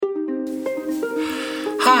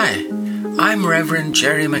Hi, I'm Reverend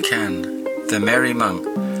Jerry McCann, the Merry Monk,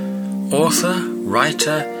 author,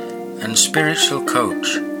 writer, and spiritual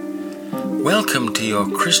coach. Welcome to your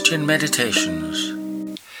Christian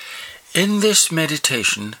Meditations. In this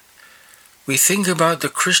meditation, we think about the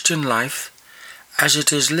Christian life as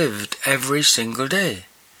it is lived every single day.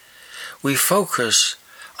 We focus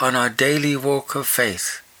on our daily walk of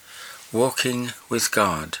faith, walking with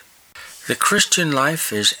God. The Christian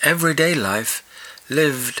life is everyday life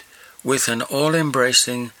lived with an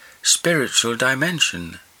all-embracing spiritual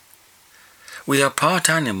dimension. We are part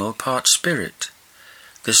animal, part spirit.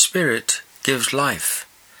 The spirit gives life,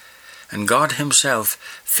 and God Himself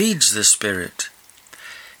feeds the spirit.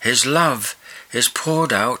 His love is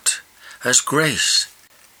poured out as grace,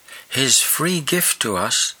 His free gift to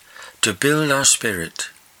us to build our spirit.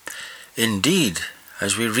 Indeed,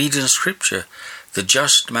 as we read in Scripture, the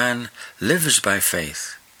just man lives by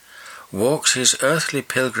faith, walks his earthly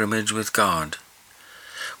pilgrimage with God.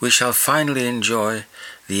 We shall finally enjoy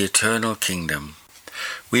the eternal kingdom.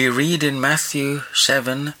 We read in Matthew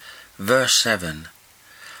 7, verse 7,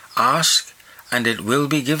 "Ask, and it will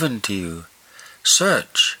be given to you.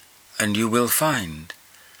 Search, and you will find.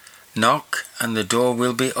 Knock, and the door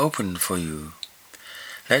will be opened for you."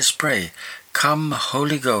 Let's pray. Come,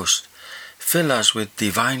 Holy Ghost, fill us with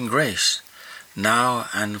divine grace, now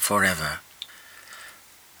and forever.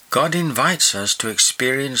 God invites us to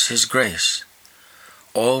experience His grace,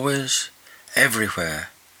 always, everywhere.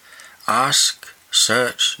 Ask,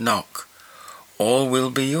 search, knock, all will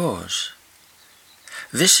be yours.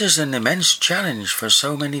 This is an immense challenge for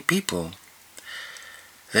so many people.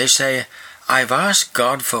 They say, "I've asked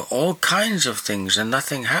God for all kinds of things and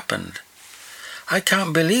nothing happened." I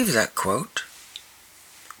can't believe that quote.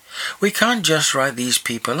 We can't just write these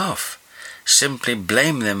people off, simply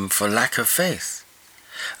blame them for lack of faith.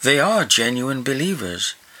 They are genuine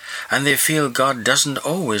believers, and they feel God doesn't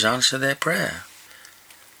always answer their prayer.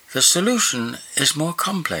 The solution is more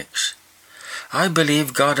complex. I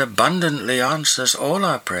believe God abundantly answers all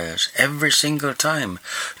our prayers every single time,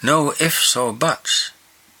 no ifs or buts.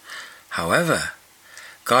 However,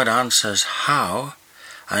 God answers how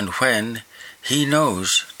and when He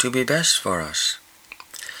knows to be best for us.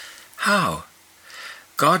 How?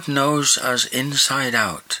 God knows us inside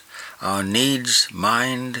out, our needs,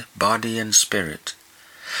 mind, body, and spirit.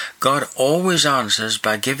 God always answers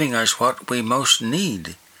by giving us what we most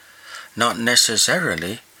need, not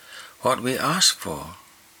necessarily what we ask for.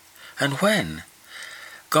 And when?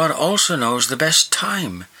 God also knows the best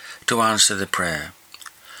time to answer the prayer.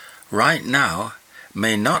 Right now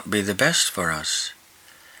may not be the best for us.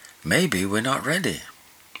 Maybe we're not ready.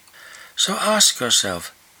 So ask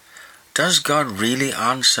yourself, does God really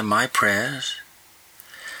answer my prayers?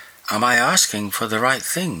 Am I asking for the right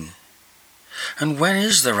thing? And when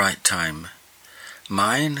is the right time?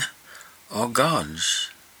 Mine or God's?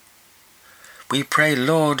 We pray,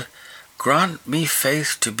 Lord, grant me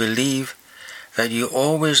faith to believe that you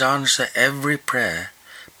always answer every prayer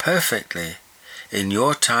perfectly in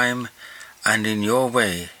your time and in your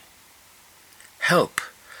way. Help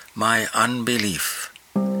my unbelief.